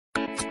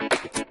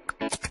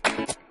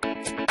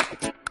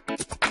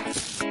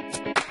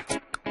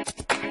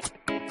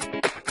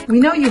We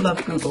know you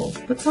love Google,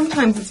 but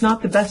sometimes it's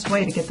not the best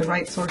way to get the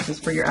right sources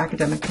for your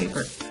academic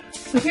paper.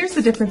 So here's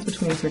the difference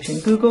between searching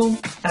Google,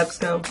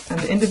 EBSCO, and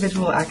the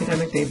individual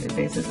academic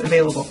databases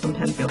available from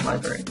Penfield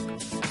Library.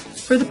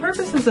 For the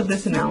purposes of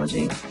this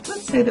analogy,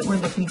 let's say that we're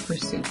looking for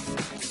soup.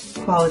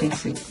 Quality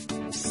soup.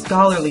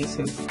 Scholarly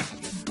soup.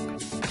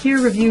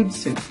 Peer-reviewed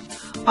soup.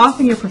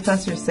 Often your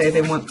professors say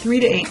they want 3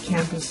 to 8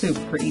 cans of soup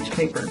for each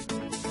paper.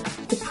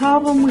 The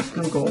problem with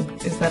Google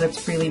is that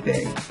it's really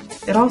big.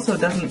 It also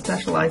doesn't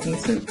specialize in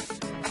soup.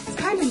 It's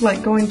kind of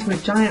like going to a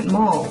giant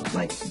mall,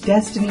 like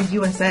Destiny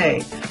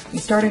USA, and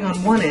starting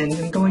on one end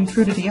and going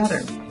through to the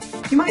other.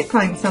 You might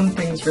find some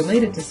things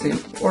related to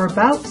soup, or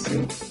about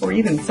soup, or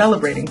even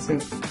celebrating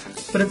soup,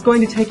 but it's going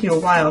to take you a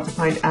while to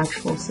find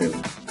actual soup.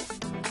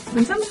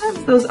 And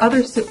sometimes those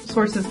other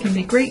sources can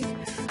be great,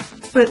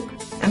 but,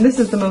 and this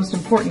is the most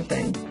important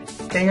thing,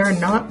 they are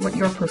not what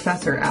your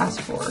professor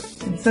asked for.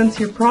 And since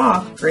your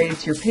prof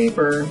grades your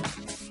paper,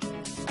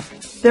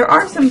 there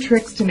are some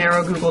tricks to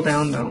narrow Google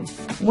down though.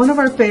 One of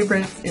our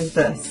favorites is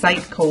the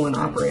cite: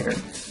 operator.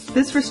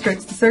 This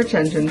restricts the search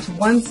engine to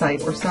one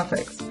cite or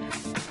suffix.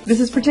 This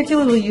is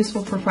particularly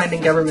useful for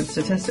finding government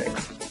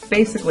statistics.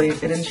 Basically,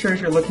 it ensures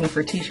you're looking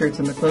for t-shirts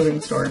in the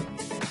clothing store.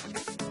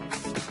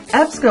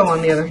 EBSCO,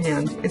 on the other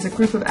hand, is a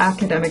group of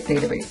academic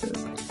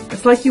databases.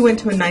 It's like you went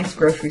to a nice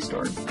grocery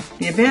store.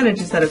 The advantage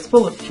is that it's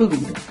full of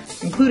food,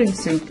 including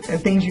soup and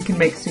things you can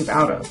make soup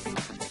out of.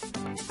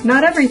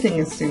 Not everything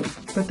is soup,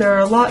 but there are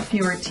a lot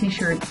fewer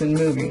t-shirts and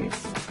movies.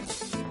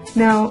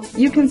 Now,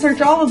 you can search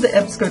all of the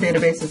EBSCO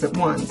databases at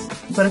once,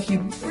 but if you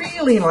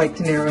really like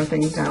to narrow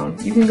things down,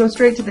 you can go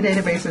straight to the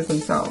databases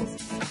themselves.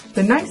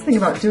 The nice thing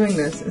about doing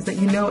this is that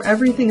you know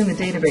everything in the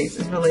database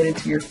is related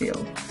to your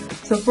field.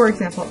 So for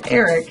example,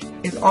 Eric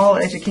is all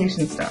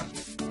education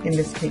stuff, in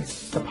this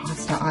case, the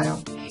pasta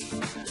aisle.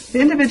 The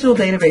individual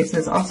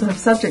databases also have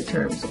subject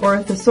terms, or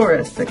a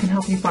thesaurus, that can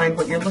help you find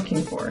what you're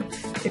looking for.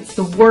 It's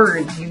the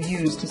words you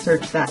use to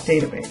search that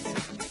database.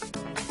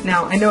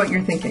 Now, I know what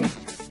you're thinking.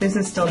 This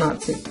is still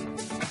not soup.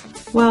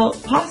 Well,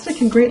 pasta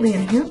can greatly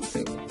enhance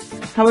soup.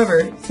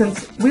 However,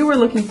 since we were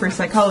looking for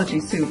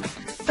psychology soup,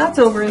 that's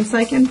over in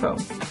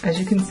PsycInfo. As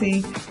you can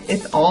see,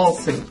 it's all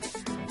soup.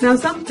 Now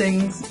some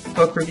things,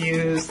 book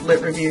reviews,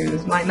 lit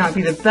reviews, might not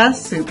be the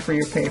best soup for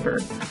your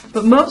paper,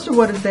 but most of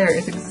what is there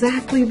is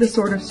exactly the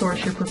sort of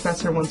source your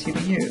professor wants you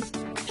to use.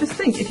 Just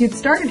think, if you'd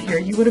started here,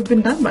 you would have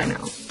been done by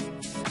now.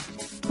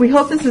 We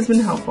hope this has been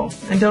helpful,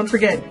 and don't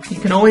forget, you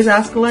can always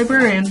ask a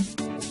librarian.